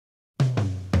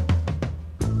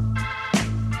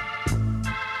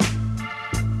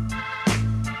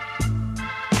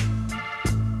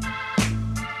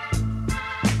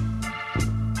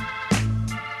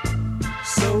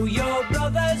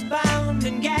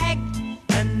gagged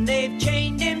and they've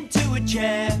chained him to a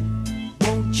chair.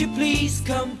 Won't you please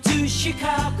come to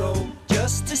Chicago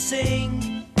just to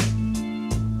sing?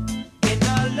 In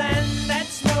a land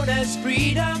that's known as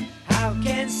freedom, how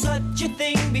can such a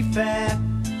thing be fair?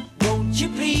 Won't you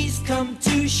please come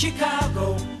to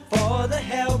Chicago for the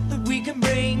help that we can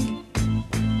bring?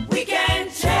 We can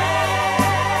change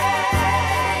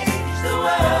the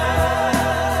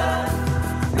world.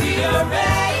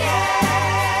 Rearrange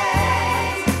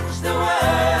the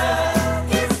world.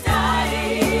 It's dying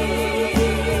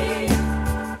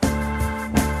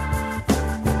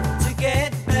to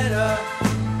get better.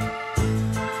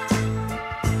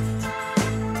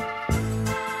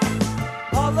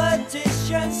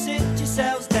 Politicians, sit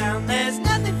yourselves